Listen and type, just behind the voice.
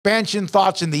expansion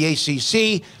thoughts in the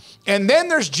ACC. And then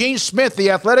there's Gene Smith, the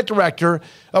athletic director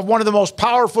of one of the most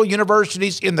powerful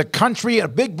universities in the country, a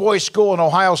big boys school in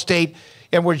Ohio State.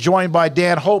 And we're joined by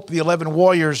Dan Hope, the 11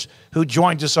 Warriors, who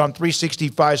joins us on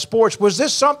 365 Sports. Was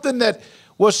this something that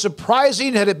was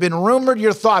surprising? Had it been rumored?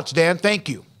 Your thoughts, Dan? Thank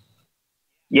you.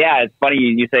 Yeah, it's funny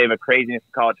you say the craziness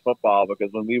of college football,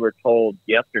 because when we were told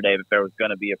yesterday that there was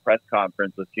going to be a press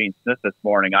conference with Gene Smith this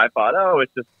morning, I thought,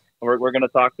 it's just we're going to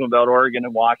talk to him about Oregon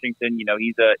and Washington. You know,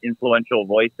 he's an influential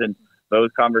voice in those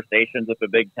conversations with the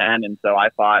Big Ten. And so I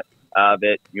thought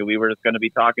that we were just going to be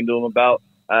talking to him about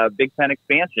Big Ten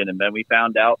expansion. And then we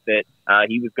found out that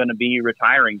he was going to be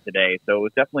retiring today. So it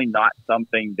was definitely not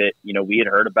something that, we had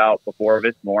heard about before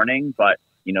this morning, but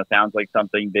sounds like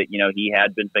something that, he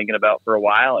had been thinking about for a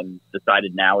while and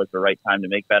decided now is the right time to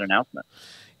make that announcement.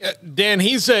 Dan,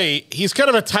 he's kind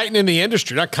of a titan in the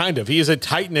industry, not kind of, he is a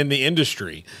titan in the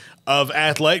industry of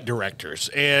athletic directors.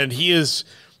 And he has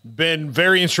been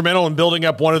very instrumental in building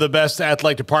up one of the best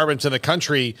athletic departments in the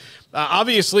country.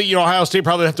 Obviously, Ohio State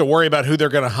probably have to worry about who they're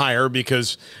going to hire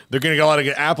because they're going to get a lot of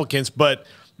good applicants, but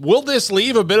will this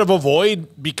leave a bit of a void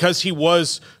because he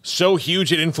was so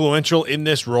huge and influential in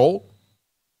this role?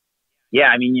 Yeah,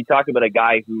 I mean, you talk about a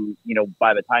guy who,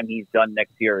 by the time he's done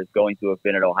next year is going to have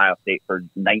been at Ohio State for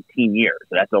 19 years.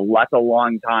 That's a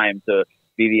long time to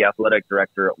be the athletic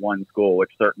director at one school,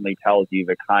 which certainly tells you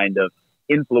the kind of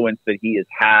influence that he has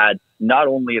had, not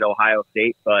only at Ohio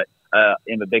State, but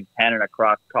in the Big Ten and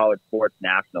across college sports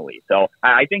nationally. So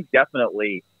I think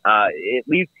definitely it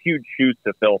leaves huge shoes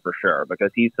to fill for sure,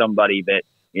 because he's somebody that,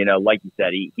 like you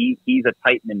said, he's a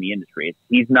titan in the industry.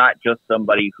 He's not just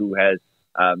somebody who has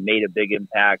made a big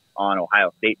impact on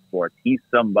Ohio State sports. He's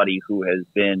somebody who has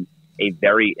been a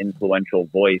very influential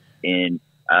voice in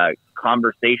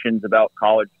conversations about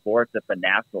college sports at the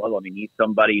national level. I mean, he's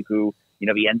somebody who, the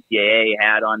NCAA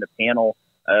had on the panel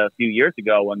a few years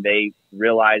ago when they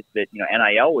realized that,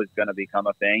 NIL was going to become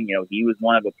a thing. He was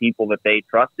one of the people that they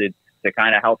trusted to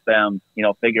kind of help them,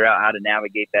 figure out how to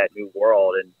navigate that new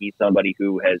world. And he's somebody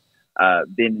who has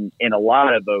been in a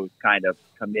lot of those kind of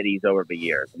committees over the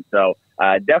years. And so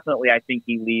definitely, I think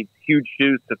he leaves huge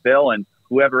shoes to fill, and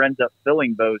whoever ends up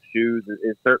filling those shoes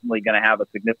is certainly going to have a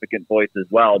significant voice as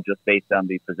well, just based on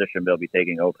the position they'll be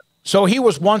taking over. So he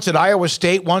was once at Iowa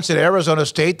State, once at Arizona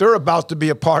State. They're about to be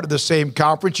a part of the same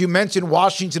conference. You mentioned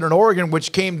Washington and Oregon,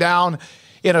 which came down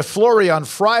in a flurry on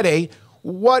Friday.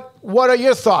 What are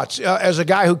your thoughts as a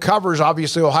guy who covers,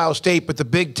 obviously, Ohio State, but the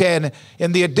Big Ten,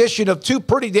 and the addition of two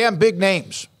pretty damn big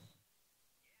names?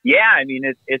 Yeah, I mean,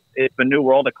 it's the new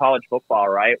world of college football,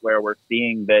 right? Where we're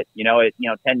seeing that,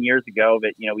 10 years ago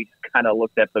that, we just kind of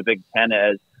looked at the Big Ten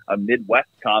as a Midwest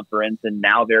conference, and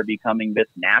now they're becoming this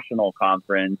national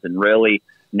conference, and really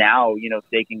now,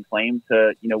 staking claim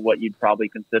to, what you'd probably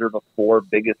consider the four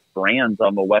biggest brands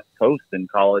on the West Coast in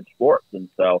college sports. And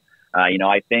so,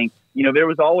 I think, there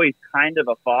was always kind of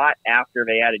a thought after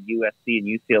they added USC and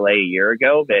UCLA a year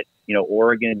ago that,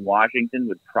 Oregon and Washington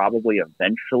would probably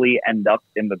eventually end up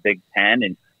in the Big Ten.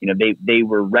 And, they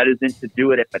were reticent to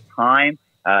do it at the time.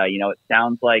 It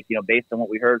sounds like, based on what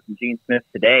we heard from Gene Smith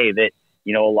today, that,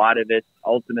 a lot of it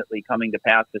ultimately coming to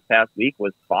pass this past week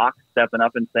was Fox stepping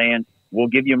up and saying, we'll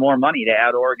give you more money to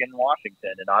add Oregon and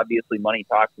Washington. And obviously money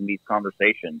talks in these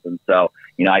conversations. And so,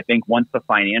 I think once the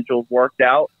financials worked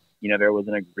out, there was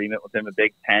an agreement within the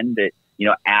Big Ten that,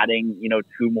 adding,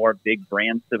 two more big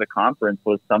brands to the conference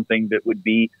was something that would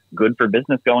be good for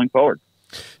business going forward.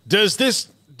 Does this,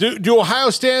 do Ohio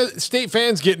State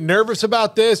fans get nervous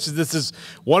about this? This is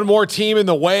one more team in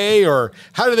the way, or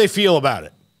how do they feel about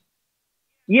it?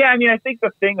 Yeah, I mean, I think the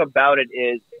thing about it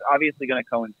is obviously going to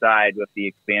coincide with the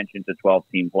expansion to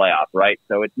 12-team playoff, right?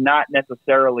 So it's not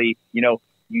necessarily,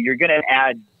 you're going to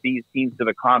add these teams to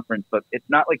the conference, but it's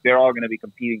not like they're all going to be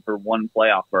competing for one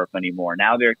playoff berth anymore.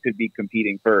 Now they could be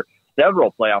competing for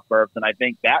several playoff berths, and I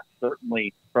think that's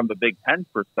certainly, from the Big Ten's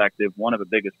perspective, one of the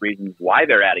biggest reasons why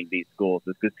they're adding these schools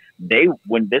is because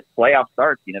when this playoff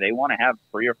starts, they want to have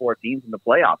 3 or 4 teams in the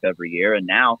playoff every year, and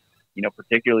now,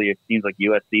 particularly it seems like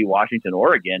USC, Washington,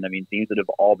 Oregon, I mean, teams that have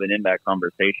all been in that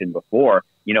conversation before,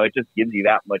 it just gives you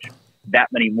that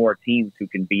many more teams who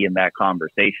can be in that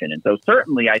conversation. And so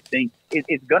certainly I think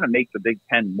it's going to make the Big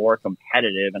Ten more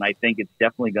competitive. And I think it's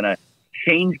definitely going to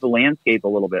change the landscape a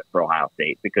little bit for Ohio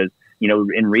State because,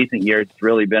 in recent years, it's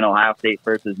really been Ohio State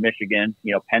versus Michigan,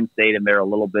 Penn State in there a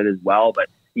little bit as well. But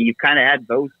you kind of had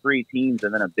those 3 teams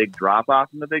and then a big drop off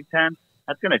in the Big Ten.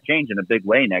 That's going to change in a big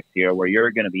way next year where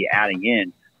you're going to be adding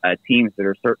in teams that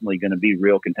are certainly going to be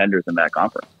real contenders in that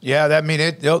conference. Yeah,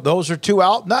 those are 2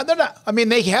 out. They're not. I mean,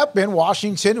 they have been.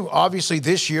 Washington, obviously,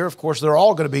 this year, of course, they're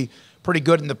all going to be pretty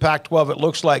good in the Pac-12, it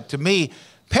looks like to me.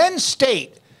 Penn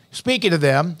State, speaking of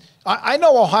them, I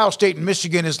know Ohio State and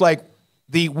Michigan is like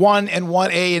the 1 and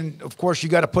 1A, and of course you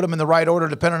got to put them in the right order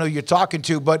depending on who you're talking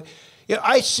to, but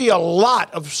I see a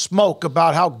lot of smoke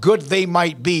about how good they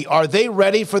might be. Are they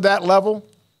ready for that level?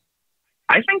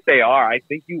 I think they are. I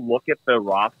think you look at the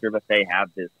roster that they have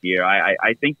this year.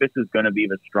 I think this is going to be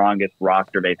the strongest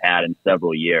roster they've had in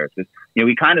several years.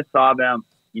 We kind of saw them,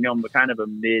 kind of a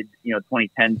mid,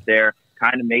 2010s there,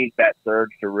 kind of made that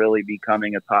surge to really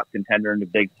becoming a top contender in the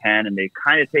Big Ten, and they've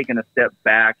kind of taken a step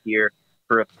back here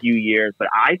for a few years. But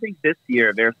I think this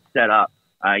year they're set up.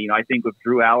 I think with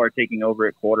Drew Aller taking over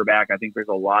at quarterback, I think there's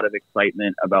a lot of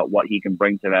excitement about what he can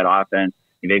bring to that offense.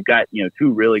 They've got,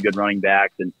 2 really good running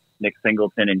backs and Nick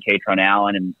Singleton and Katron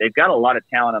Allen, and they've got a lot of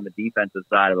talent on the defensive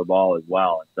side of the ball as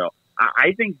well. And so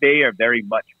I think they are very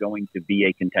much going to be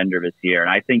a contender this year. And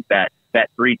I think that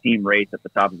 3-team race at the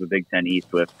top of the Big Ten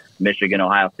East with Michigan,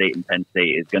 Ohio State, and Penn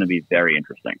State is going to be very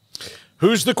interesting.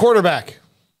 Who's the quarterback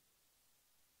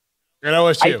at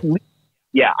OSU?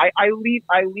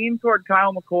 I lean toward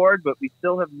Kyle McCord, but we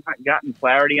still have not gotten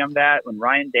clarity on that. When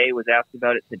Ryan Day was asked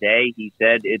about it today, he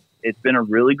said it's been a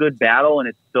really good battle and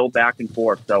it's still back and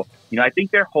forth. So, I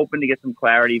think they're hoping to get some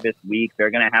clarity this week.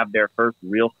 They're going to have their first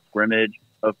real scrimmage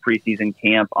of preseason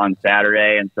camp on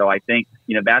Saturday. And so I think,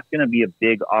 that's going to be a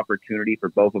big opportunity for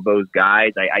both of those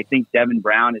guys. I think Devin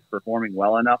Brown is performing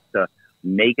well enough to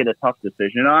make it a tough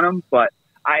decision on him. But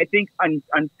I think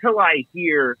until I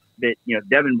hear that,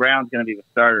 Devin Brown's going to be the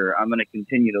starter, I'm going to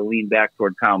continue to lean back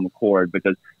toward Kyle McCord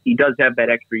because he does have that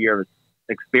extra year of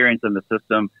experience in the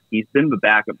system. He's been the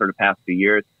backup for the past few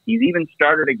years. He's even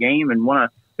started a game and won a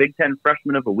Big Ten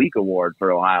Freshman of the Week award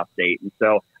for Ohio State. And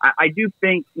so I do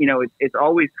think, it's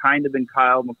always kind of been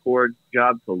Kyle McCord's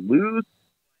job to lose,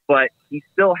 but he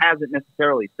still hasn't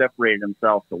necessarily separated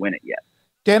himself to win it yet.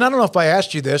 Dan, I don't know if I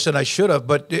asked you this, and I should have,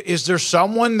 but is there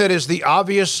someone that is the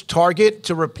obvious target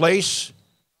to replace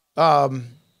Gene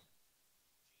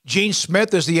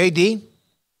Smith as the AD?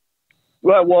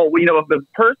 Well,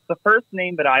 the first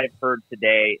name that I have heard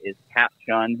today is Pat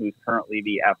Chun, who's currently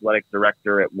the athletic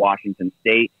director at Washington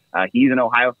State. He's an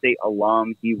Ohio State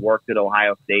alum. He worked at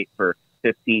Ohio State for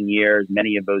 15 years,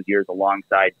 many of those years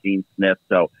alongside Gene Smith.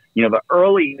 So, the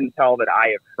early intel that I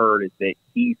have heard is that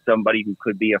he's somebody who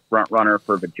could be a front runner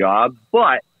for the job.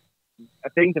 But a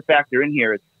thing to factor in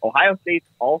here is Ohio State's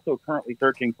also currently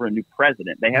searching for a new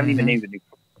president. They haven't even named a new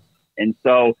president. And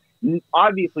so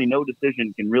obviously no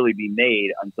decision can really be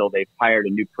made until they've hired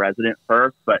a new president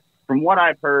first. But from what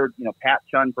I've heard, Pat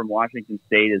Chun from Washington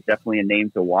State is definitely a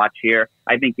name to watch here.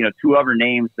 I think, 2 other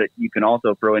names that you can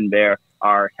also throw in there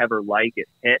are Heather Lyke at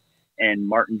Pitt and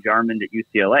Martin Jarmond at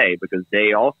UCLA, because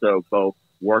they also both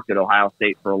worked at Ohio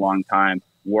State for a long time,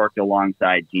 worked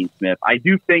alongside Gene Smith. I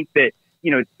do think that,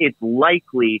 it's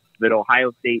likely that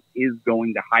Ohio State is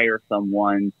going to hire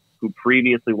someone who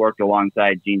previously worked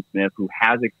alongside Gene Smith, who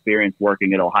has experience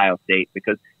working at Ohio State,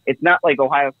 because it's not like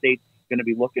Ohio State's going to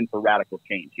be looking for radical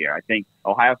change here. I think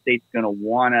Ohio State's going to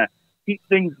want to keep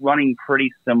things running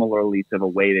pretty similarly to the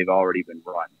way they've already been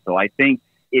run. So I think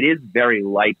it is very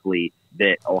likely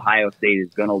that Ohio State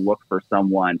is going to look for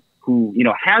someone who,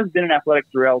 has been an athletic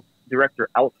director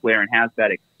elsewhere and has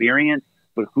that experience,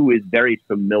 but who is very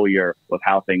familiar with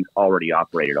how things already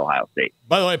operate at Ohio State.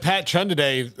 By the way, Pat Chun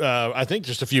today, I think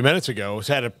just a few minutes ago, has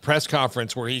had a press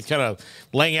conference where he's kind of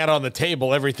laying out on the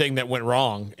table everything that went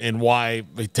wrong and why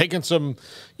they've taken some,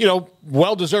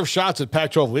 well-deserved shots at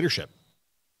Pac-12 leadership.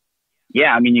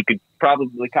 Yeah, you could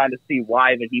probably kind of see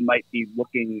why that he might be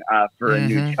looking for a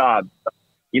new job.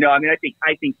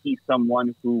 I think he's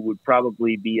someone who would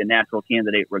probably be a natural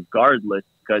candidate regardless,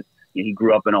 because he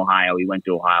grew up in Ohio. He went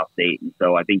to Ohio State. And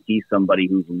so I think he's somebody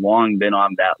who's long been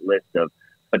on that list of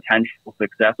potential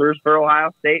successors for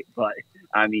Ohio State. But,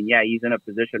 he's in a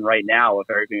position right now with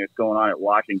everything that's going on at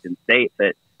Washington State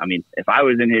that, if I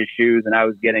was in his shoes and I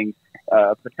was getting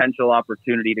a potential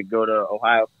opportunity to go to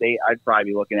Ohio State, I'd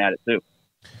probably be looking at it too.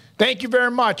 Thank you very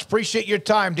much. Appreciate your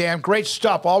time, Dan. Great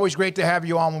stuff. Always great to have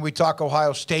you on when we talk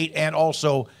Ohio State and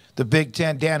also the Big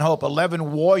Ten. Dan Hope,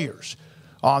 11 Warriors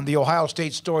on the Ohio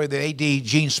State story that AD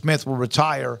Gene Smith will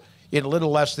retire in a little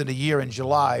less than a year in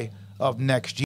July of next year.